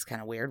 this is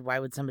kind of weird. Why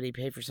would somebody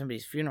pay for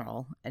somebody's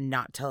funeral and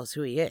not tell us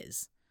who he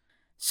is?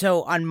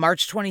 So on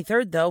March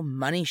 23rd, though,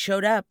 money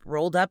showed up,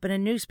 rolled up in a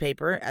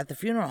newspaper at the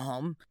funeral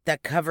home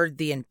that covered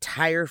the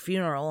entire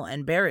funeral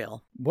and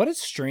burial. What a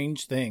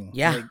strange thing.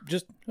 Yeah.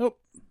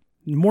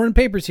 Morning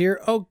papers here.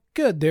 Oh,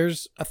 good.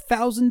 There's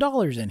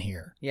 $1,000 in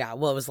here. Yeah.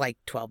 Well, it was like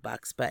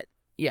 $12, but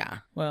yeah.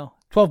 Well,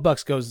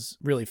 $12 goes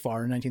really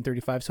far in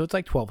 1935, so it's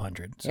like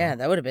 $1,200. So. Yeah,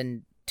 that would have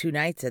been 2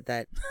 nights at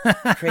that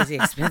crazy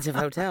expensive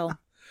hotel.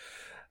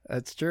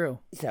 That's true.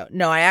 So,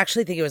 no, I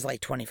actually think it was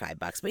like $25.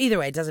 But either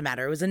way, it doesn't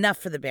matter. It was enough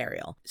for the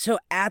burial. So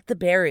at the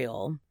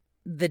burial,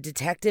 the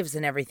detectives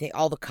and everything,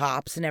 all the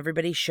cops and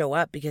everybody show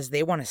up because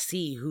they want to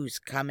see who's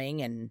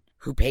coming and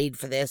who paid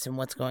for this and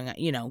what's going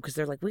on, because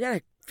they're like, we got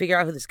to figure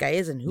out who this guy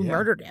is and who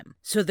murdered him.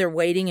 So they're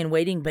waiting and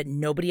waiting, but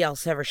nobody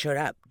else ever showed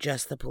up,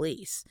 just the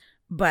police.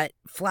 But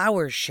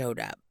flowers showed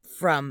up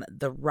from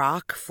the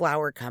Rock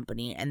Flower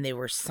Company and they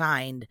were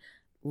signed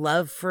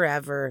Love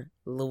Forever,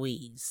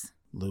 Louise.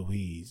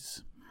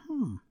 Louise.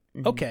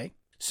 Mm-hmm. Okay.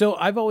 So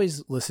I've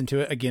always listened to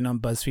it again on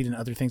BuzzFeed and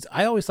other things.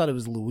 I always thought it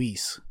was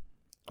Luis,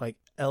 like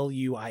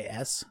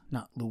Luis,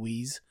 not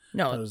Louise.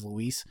 No, it was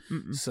Luis.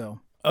 So,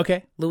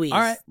 okay. Louise.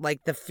 All right.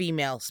 Like the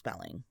female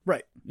spelling.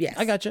 Right. Yes.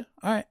 I gotcha.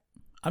 All right.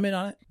 I'm in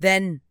on it.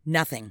 Then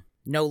nothing.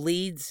 No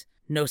leads,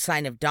 no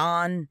sign of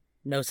Dawn,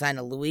 no sign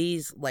of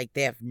Louise. Like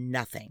they have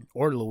nothing.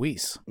 Or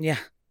Luis. Yeah.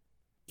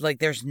 Like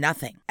there's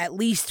nothing. At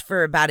least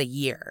for about a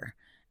year.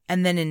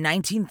 And then in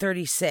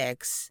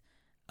 1936...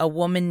 a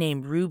woman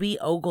named Ruby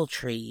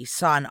Ogletree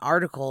saw an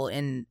article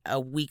in a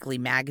weekly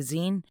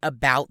magazine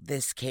about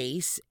this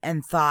case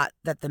and thought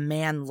that the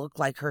man looked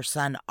like her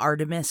son,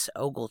 Artemis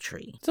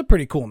Ogletree. It's a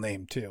pretty cool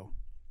name, too.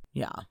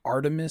 Yeah.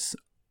 Artemis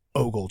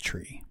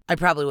Ogletree. I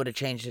probably would have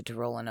changed it to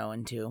Roland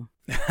Owen, too.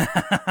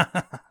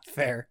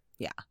 Fair.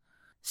 Yeah.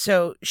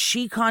 So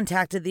she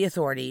contacted the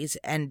authorities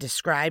and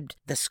described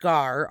the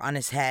scar on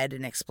his head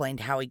and explained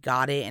how he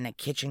got it in a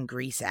kitchen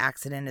grease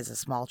accident as a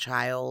small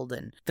child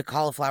and the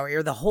cauliflower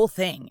ear, the whole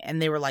thing.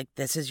 And they were like,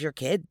 this is your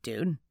kid,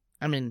 dude.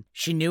 I mean,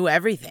 she knew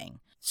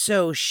everything.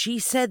 So she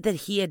said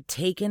that he had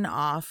taken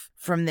off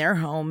from their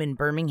home in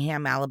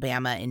Birmingham,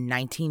 Alabama in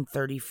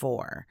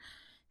 1934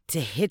 to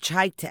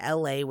hitchhike to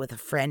L.A. with a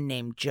friend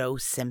named Joe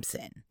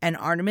Simpson. And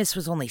Artemis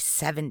was only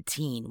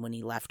 17 when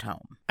he left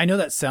home. I know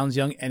that sounds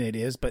young, and it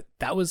is, but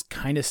that was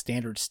kind of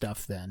standard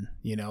stuff then.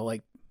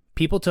 Like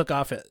people took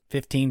off at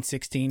 15,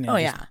 16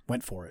 and just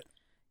went for it.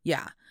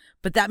 Yeah.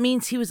 But that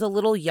means he was a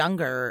little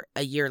younger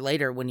a year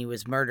later when he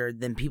was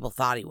murdered than people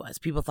thought he was.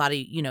 People thought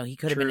he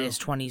could have been in his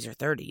 20s or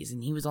 30s,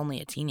 and he was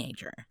only a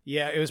teenager.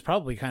 Yeah, it was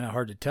probably kind of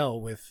hard to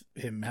tell with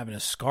him having a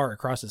scar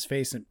across his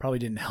face, and it probably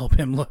didn't help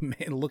him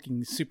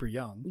looking super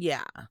young.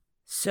 Yeah.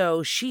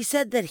 So she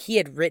said that he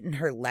had written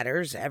her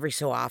letters every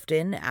so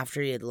often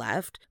after he had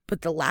left,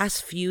 but the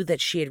last few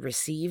that she had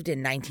received in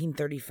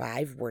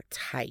 1935 were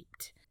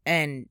typed.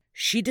 And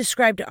she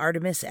described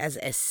Artemis as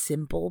a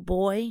simple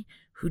boy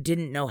who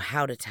didn't know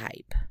how to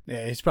type.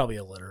 Yeah, he's probably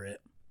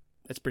illiterate.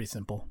 That's pretty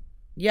simple.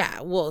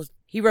 Yeah, well,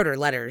 he wrote her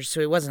letters,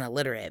 so he wasn't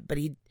illiterate, but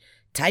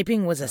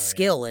typing was a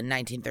skill in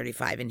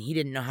 1935, and he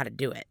didn't know how to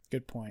do it.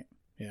 Good point.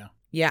 Yeah.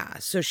 Yeah,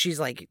 so she's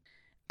like,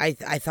 I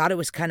thought it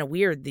was kind of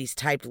weird, these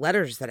typed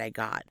letters that I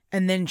got.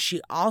 And then she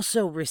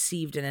also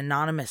received an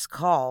anonymous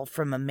call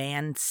from a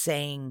man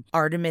saying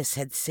Artemis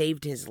had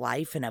saved his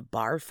life in a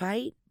bar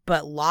fight,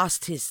 but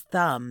lost his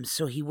thumb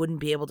so he wouldn't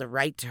be able to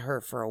write to her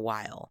for a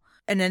while.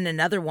 And then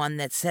another one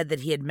that said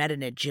that he had met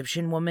an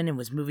Egyptian woman and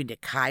was moving to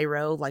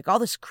Cairo, like all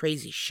this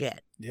crazy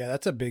shit. Yeah,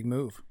 that's a big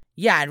move.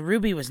 Yeah, and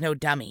Ruby was no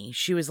dummy.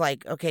 She was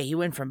like, okay, he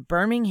went from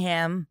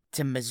Birmingham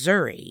to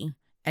Missouri,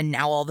 and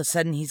now all of a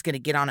sudden he's going to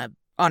get on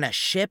a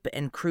ship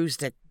and cruise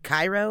to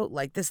Cairo?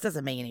 Like, this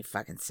doesn't make any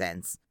fucking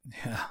sense.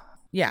 Yeah.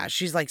 Yeah,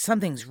 she's like,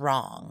 something's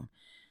wrong.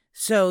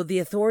 So the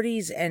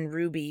authorities and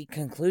Ruby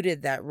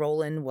concluded that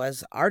Roland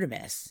was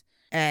Artemis.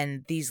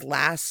 And these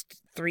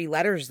last 3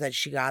 letters that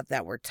she got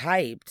that were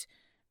typed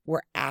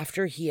were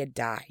after he had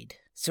died.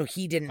 So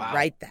he didn't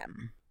write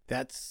them.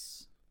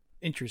 That's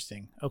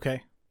interesting.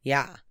 Okay.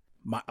 Yeah.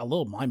 A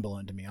little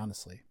mind-blowing to me,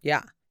 honestly.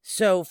 Yeah.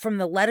 So from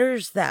the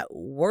letters that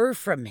were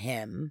from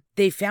him,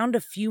 they found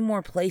a few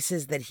more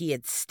places that he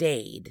had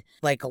stayed,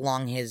 like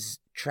along his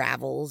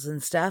travels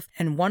and stuff.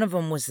 And one of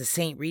them was the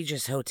St.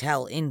 Regis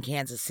Hotel in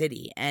Kansas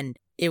City. And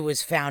it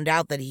was found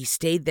out that he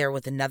stayed there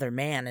with another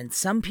man. And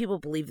some people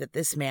believe that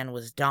this man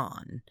was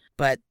Don,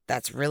 but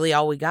that's really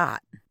all we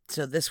got.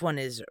 So this one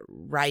is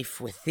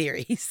rife with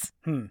theories.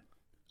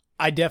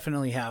 I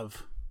definitely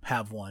have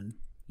one.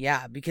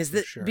 Yeah, because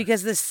sure.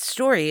 because this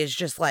story is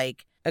just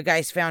like a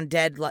guy's found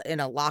dead in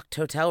a locked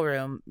hotel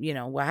room. You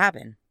know, what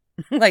happened?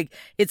 Like,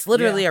 it's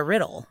literally a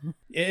riddle.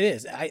 It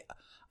is.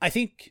 I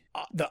think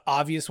the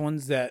obvious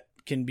ones that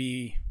can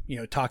be,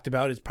 talked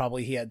about is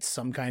probably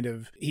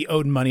he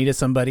owed money to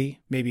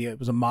somebody. Maybe it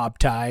was a mob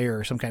tie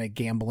or some kind of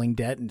gambling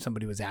debt and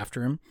somebody was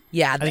after him.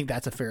 Yeah. I think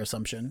that's a fair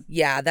assumption.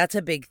 Yeah, that's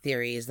a big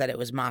theory, is that it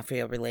was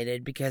mafia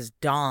related, because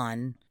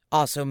Don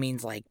also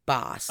means like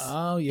boss.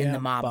 Oh, yeah. In the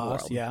mob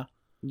boss, world. Yeah.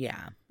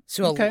 Yeah.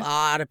 So a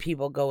lot of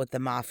people go with the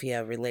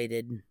mafia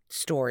related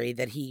story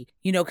that he,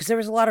 because there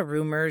was a lot of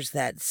rumors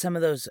that some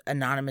of those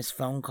anonymous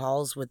phone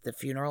calls with the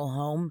funeral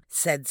home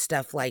said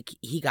stuff like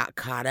he got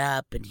caught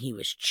up and he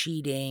was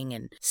cheating.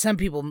 And some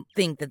people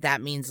think that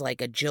that means like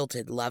a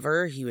jilted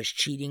lover. He was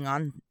cheating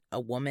on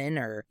a woman,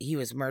 or he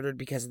was murdered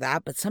because of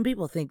that. But some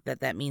people think that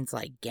that means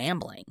like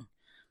gambling,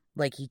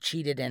 like he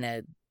cheated in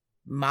a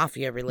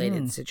mafia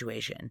related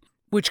situation.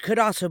 Which could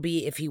also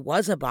be if he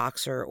was a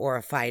boxer or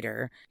a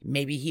fighter,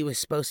 maybe he was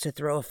supposed to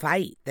throw a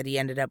fight that he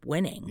ended up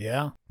winning.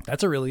 Yeah,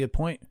 that's a really good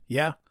point.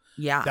 Yeah.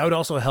 Yeah. That would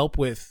also help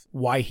with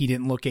why he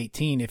didn't look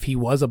 18. If he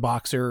was a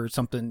boxer or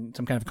something,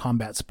 some kind of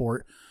combat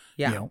sport,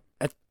 that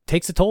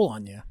takes a toll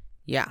on you.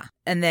 Yeah.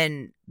 And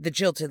then the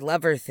jilted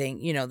lover thing,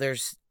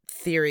 there's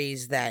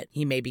theories that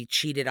he maybe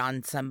cheated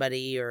on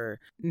somebody, or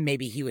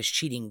maybe he was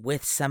cheating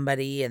with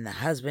somebody and the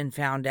husband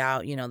found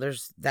out.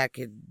 There's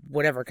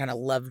whatever kind of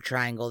love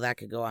triangle that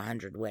could go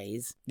 100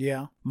 ways.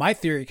 Yeah. My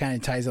theory kind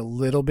of ties a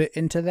little bit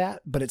into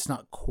that, but it's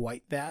not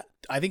quite that.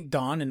 I think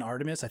Don and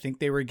Artemis, I think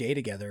they were gay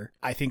together.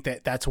 I think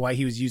that's why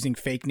he was using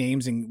fake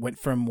names and went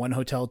from one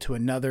hotel to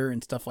another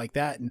and stuff like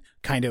that, and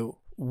kind of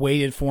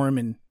waited for him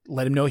and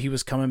let him know he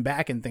was coming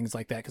back and things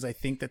like that, because I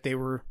think that they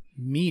were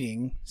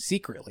meeting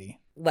secretly.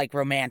 Like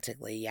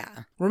romantically,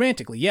 yeah.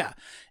 Romantically, yeah.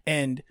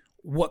 And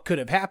what could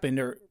have happened,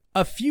 or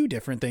a few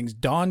different things.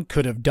 Don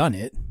could have done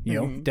it,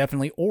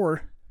 definitely.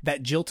 Or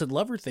that jilted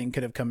lover thing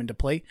could have come into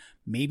play.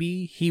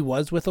 Maybe he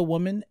was with a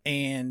woman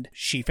and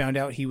she found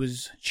out he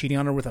was cheating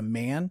on her with a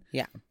man.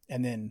 Yeah.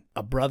 And then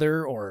a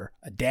brother or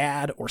a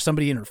dad or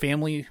somebody in her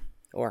family.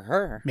 Or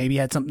her. Maybe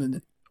had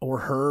something, or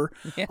her.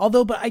 Yeah.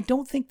 But I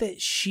don't think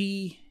that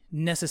she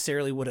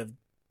necessarily would have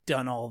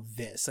done all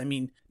this. I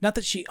mean, not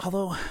that she,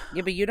 although...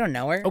 Yeah, but you don't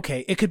know her.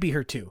 Okay, it could be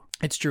her too.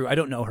 It's true. I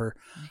don't know her.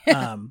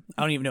 I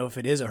don't even know if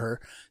it is a her.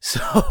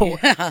 So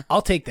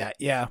I'll take that.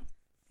 Yeah.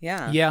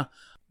 Yeah. Yeah.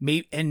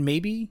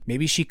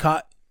 Maybe she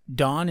caught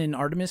Don and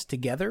Artemis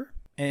together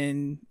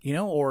and,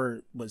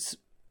 or was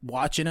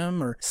watching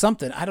them or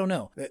something. I don't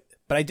know.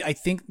 But I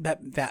think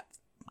that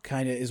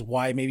kind of is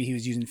why maybe he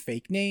was using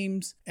fake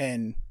names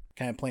and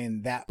kind of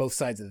playing both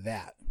sides of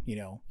that,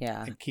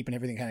 Yeah. And keeping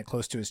everything kind of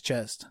close to his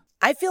chest.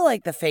 I feel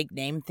like the fake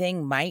name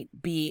thing might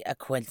be a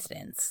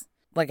coincidence.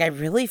 Like, I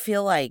really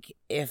feel like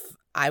if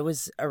I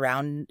was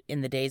around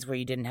in the days where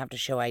you didn't have to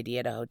show ID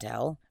at a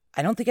hotel,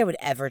 I don't think I would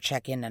ever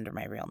check in under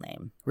my real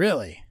name.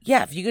 Really?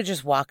 Yeah, if you could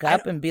just walk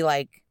up and be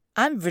like,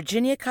 I'm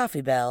Virginia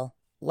Coffee Bell.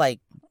 Like,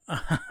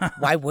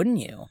 why wouldn't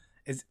you?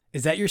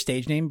 Is that your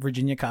stage name,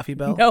 Virginia Coffee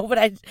Bell? No, but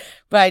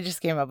I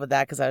just came up with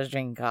that because I was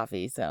drinking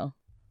coffee, so.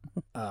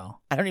 Oh.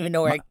 I don't even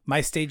know where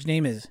my stage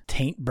name is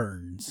Taint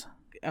Burns.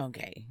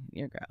 Okay,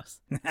 you're gross.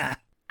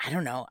 I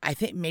don't know. I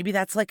think maybe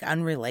that's like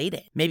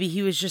unrelated. Maybe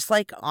he was just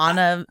like on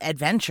a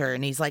adventure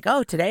and he's like,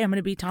 oh, today I'm going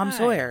to be Tom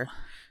Sawyer.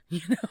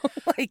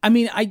 I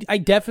mean, I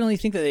definitely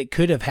think that it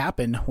could have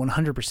happened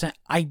 100%.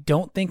 I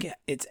don't think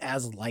it's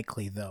as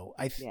likely though.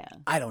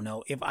 I don't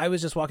know. If I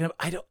was just walking up,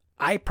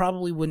 I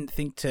probably wouldn't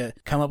think to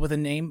come up with a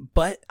name,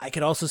 but I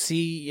could also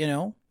see,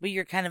 But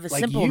you're kind of a like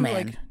simple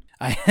man. Like,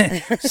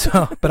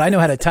 but I know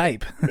how to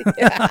type.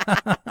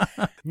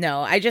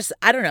 No, I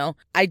don't know.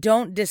 I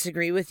don't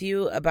disagree with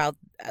you about,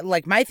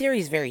 like, my theory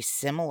is very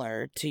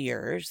similar to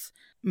yours.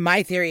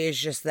 My theory is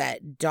just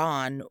that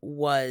Don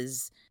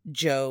was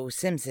Joe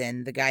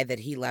Simpson, the guy that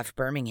he left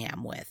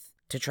Birmingham with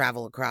to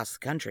travel across the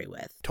country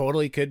with.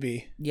 Totally could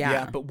be.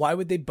 Yeah. But why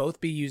would they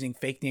both be using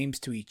fake names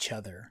to each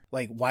other?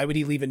 Like, why would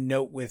he leave a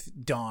note with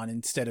Don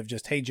instead of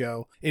just, hey,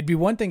 Joe? It'd be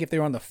one thing if they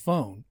were on the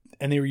phone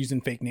and they were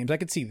using fake names. I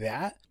could see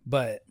that,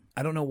 but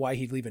I don't know why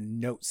he'd leave a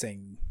note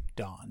saying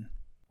Dawn.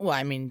 Well,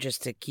 I mean,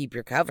 just to keep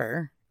your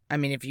cover. I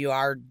mean, if you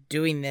are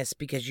doing this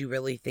because you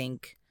really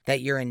think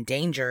that you're in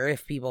danger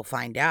if people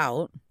find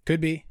out.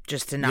 Could be.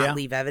 Just to not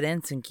leave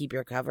evidence and keep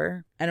your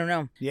cover. I don't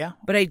know. Yeah.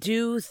 But I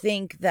do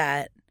think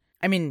that,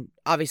 I mean,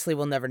 obviously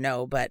we'll never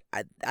know, but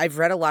I've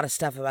read a lot of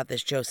stuff about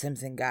this Joe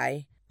Simpson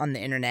guy on the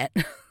internet,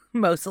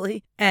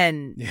 mostly.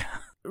 And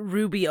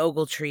Ruby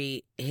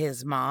Ogletree,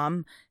 his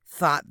mom,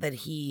 thought that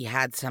he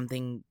had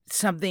something,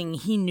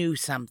 he knew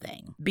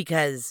something.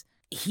 Because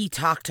he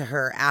talked to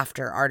her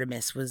after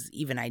Artemis was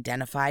even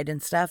identified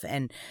and stuff,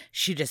 and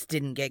she just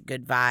didn't get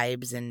good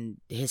vibes, and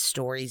his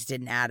stories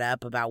didn't add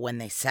up about when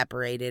they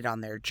separated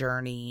on their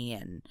journey.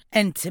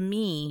 And to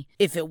me,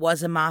 if it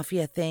was a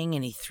mafia thing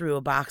and he threw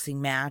a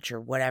boxing match or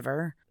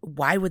whatever,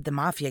 why would the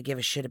mafia give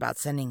a shit about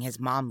sending his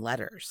mom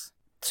letters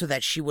so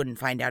that she wouldn't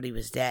find out he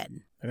was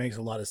dead? That makes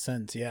a lot of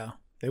sense, yeah.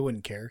 They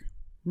wouldn't care.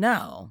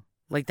 No.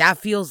 Like, that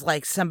feels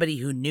like somebody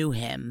who knew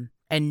him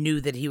and knew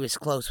that he was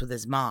close with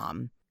his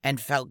mom and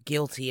felt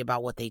guilty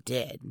about what they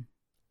did.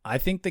 I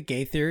think the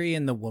gay theory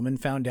and the woman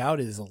found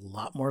out is a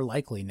lot more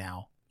likely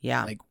now.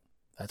 Yeah. Like,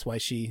 that's why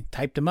she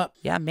typed him up.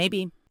 Yeah,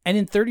 maybe. And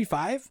in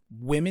 35,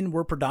 women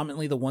were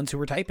predominantly the ones who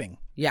were typing.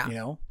 Yeah. You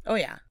know? Oh,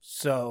 yeah.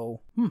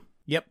 So,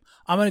 yep.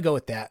 I'm going to go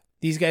with that.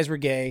 These guys were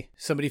gay.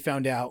 Somebody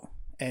found out,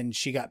 and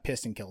she got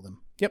pissed and killed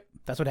him. Yep.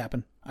 That's what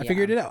happened. I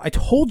figured it out. I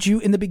told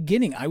you in the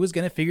beginning I was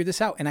going to figure this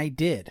out, and I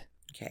did.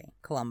 Okay.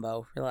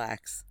 Columbo,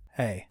 relax.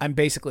 Hey, I'm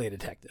basically a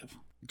detective.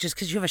 Just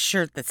because you have a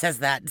shirt that says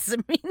that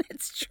doesn't mean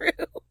it's true.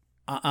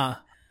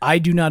 I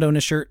do not own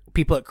a shirt.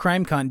 People at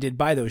CrimeCon did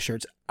buy those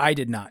shirts. I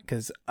did not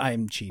because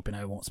I'm cheap and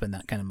I won't spend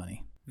that kind of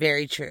money.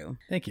 Very true.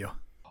 Thank you.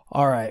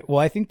 All right. Well,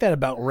 I think that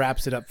about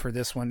wraps it up for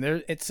this one.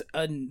 It's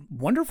a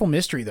wonderful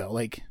mystery, though.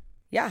 Like,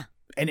 yeah.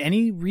 And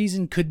any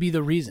reason could be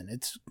the reason.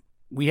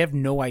 We have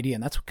no idea.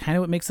 And that's kind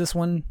of what makes this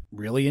one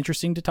really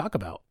interesting to talk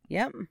about.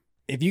 Yep.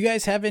 If you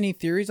guys have any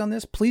theories on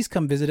this, please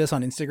come visit us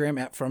on Instagram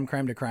at From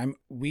Crime to Crime.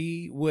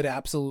 We would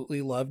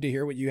absolutely love to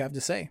hear what you have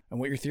to say and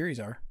what your theories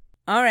are.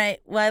 All right.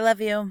 Well, I love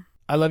you.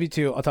 I love you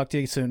too. I'll talk to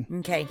you soon.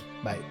 Okay.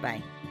 Bye.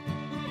 Bye.